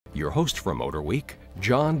your host for Motorweek,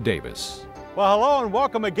 John Davis. Well, hello and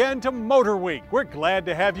welcome again to Motorweek. We're glad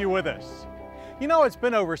to have you with us. You know, it's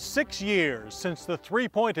been over 6 years since the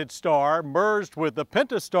three-pointed star merged with the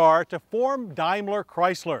Pentastar to form Daimler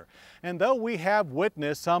Chrysler. And though we have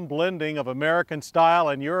witnessed some blending of American style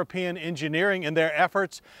and European engineering in their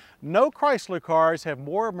efforts, no Chrysler cars have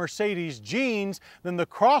more Mercedes genes than the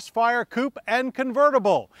Crossfire Coupe and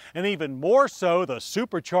Convertible, and even more so the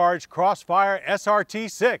supercharged Crossfire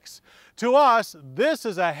SRT-6. To us, this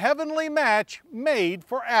is a heavenly match made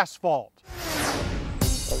for asphalt.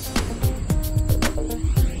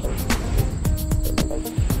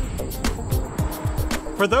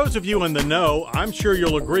 For those of you in the know, I'm sure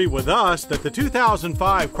you'll agree with us that the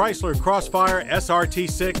 2005 Chrysler Crossfire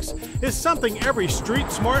SRT-6 is something every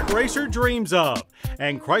street-smart racer dreams of.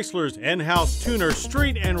 And Chrysler's in-house tuner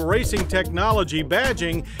street and racing technology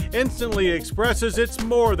badging instantly expresses its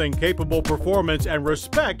more than capable performance and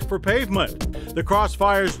respect for pavement. The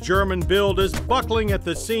Crossfire's German build is buckling at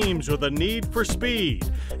the seams with a need for speed.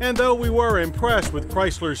 And though we were impressed with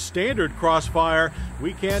Chrysler's standard Crossfire,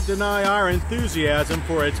 we can't deny our enthusiasm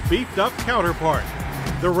for its beefed-up counterpart.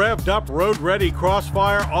 The revved-up road-ready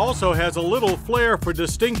Crossfire also has a little flair for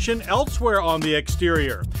distinction elsewhere on the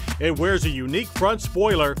exterior. It wears a unique front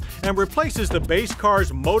spoiler and replaces the base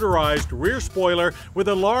car's motorized rear spoiler with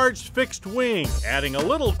a large fixed wing, adding a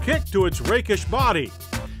little kick to its rakish body.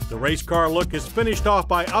 The race car look is finished off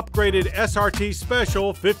by upgraded SRT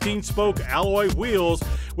Special 15-spoke alloy wheels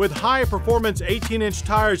with high-performance 18-inch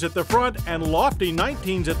tires at the front and lofty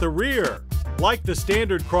 19s at the rear. Like the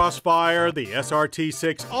standard Crossfire, the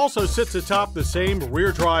SRT-6 also sits atop the same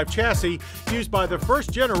rear-drive chassis used by the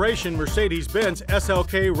first-generation Mercedes-Benz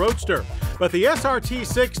SLK Roadster. But the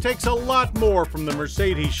SRT-6 takes a lot more from the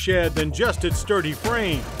Mercedes shed than just its sturdy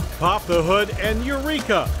frame. Pop the hood and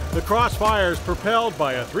eureka! The Crossfire is propelled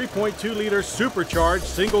by a 3.2-liter supercharged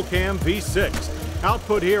single-cam V6.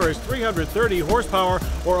 Output here is 330 horsepower,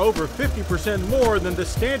 or over 50% more than the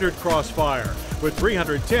standard Crossfire, with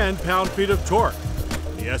 310 pound-feet of torque.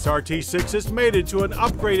 The SRT-6 is mated to an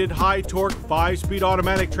upgraded high-torque 5-speed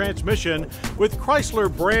automatic transmission with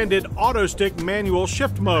Chrysler-branded AutoStick manual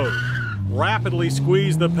shift mode. Rapidly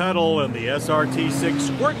squeeze the pedal and the SRT-6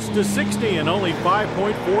 squirts to 60 in only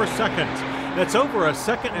 5.4 seconds. That's over a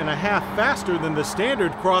second and a half faster than the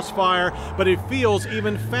standard Crossfire, but it feels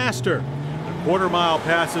even faster. The quarter-mile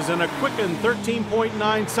passes in a quickened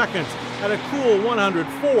 13.9 seconds at a cool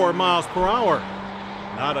 104 miles per hour.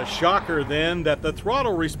 Not a shocker, then, that the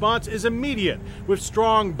throttle response is immediate, with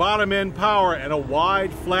strong bottom-end power and a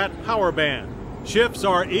wide, flat power band. Shifts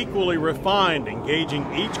are equally refined,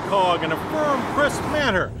 engaging each cog in a firm, crisp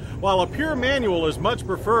manner. While a pure manual is much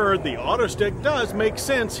preferred, the AutoStick does make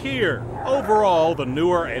sense here. Overall, the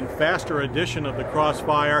newer and faster edition of the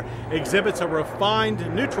Crossfire exhibits a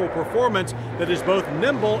refined, neutral performance that is both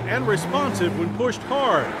nimble and responsive when pushed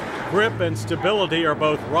hard. Grip and stability are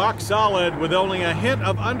both rock solid, with only a hint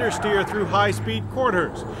of understeer through high-speed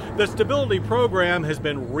corners. The stability program has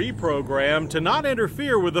been reprogrammed to not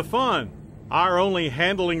interfere with the fun. Our only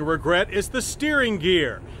handling regret is the steering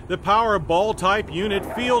gear. The power ball type unit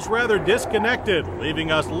feels rather disconnected,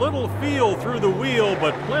 leaving us little feel through the wheel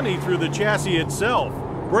but plenty through the chassis itself.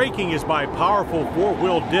 Braking is by powerful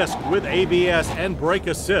four-wheel disc with ABS and brake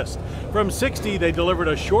assist. From 60, they delivered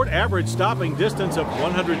a short average stopping distance of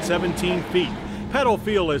 117 feet. Pedal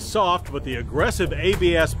feel is soft, but the aggressive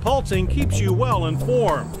ABS pulsing keeps you well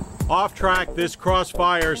informed. Off-track, this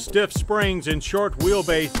Crossfire's stiff springs and short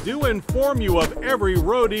wheelbase do inform you of every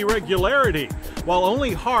road irregularity, while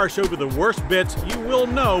only harsh over the worst bits you will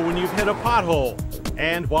know when you've hit a pothole.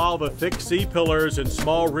 And while the thick C-pillars and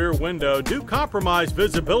small rear window do compromise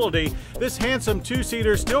visibility, this handsome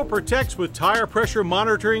two-seater still protects with tire pressure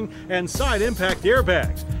monitoring and side impact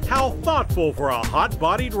airbags. How thoughtful for a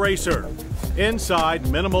hot-bodied racer! Inside,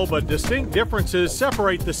 minimal but distinct differences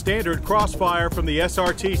separate the standard Crossfire from the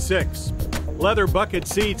SRT-6. Leather bucket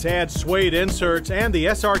seats add suede inserts and the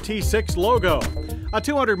SRT-6 logo. A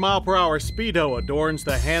 200-mile-per-hour Speedo adorns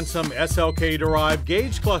the handsome SLK-derived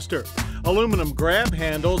gauge cluster. Aluminum grab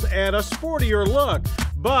handles add a sportier look,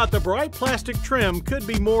 but the bright plastic trim could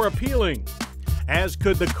be more appealing, as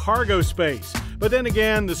could the cargo space. But then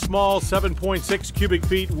again, the small 7.6 cubic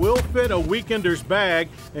feet will fit a weekender's bag,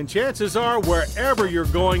 and chances are wherever you're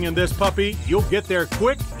going in this puppy, you'll get there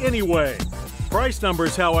quick anyway. Price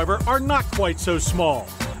numbers, however, are not quite so small.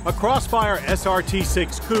 A Crossfire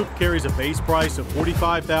SRT-6 Coupe carries a base price of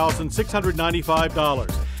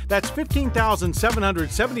 $45,695. That's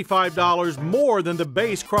 $15,775 more than the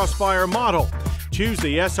base Crossfire model. choose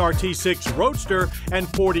the SRT-6 Roadster, and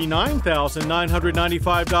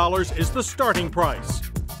 $49,995 is the starting price.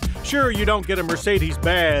 Sure, you don't get a Mercedes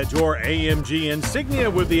badge or AMG insignia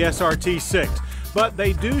with the SRT-6, but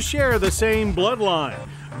they do share the same bloodline.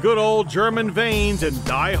 Good old German veins and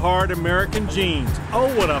die-hard American genes.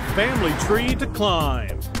 Oh, what a family tree to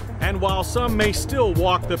climb. And while some may still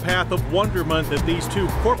walk the path of wonderment that these two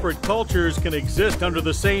corporate cultures can exist under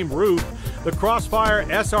the same roof, the Crossfire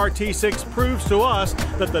SRT-6 proves to us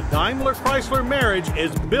that the Daimler-Chrysler marriage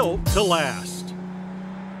is built to last.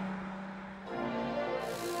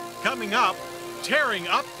 Coming up, tearing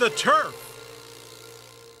up the turf.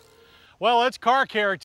 Well, it's Car Care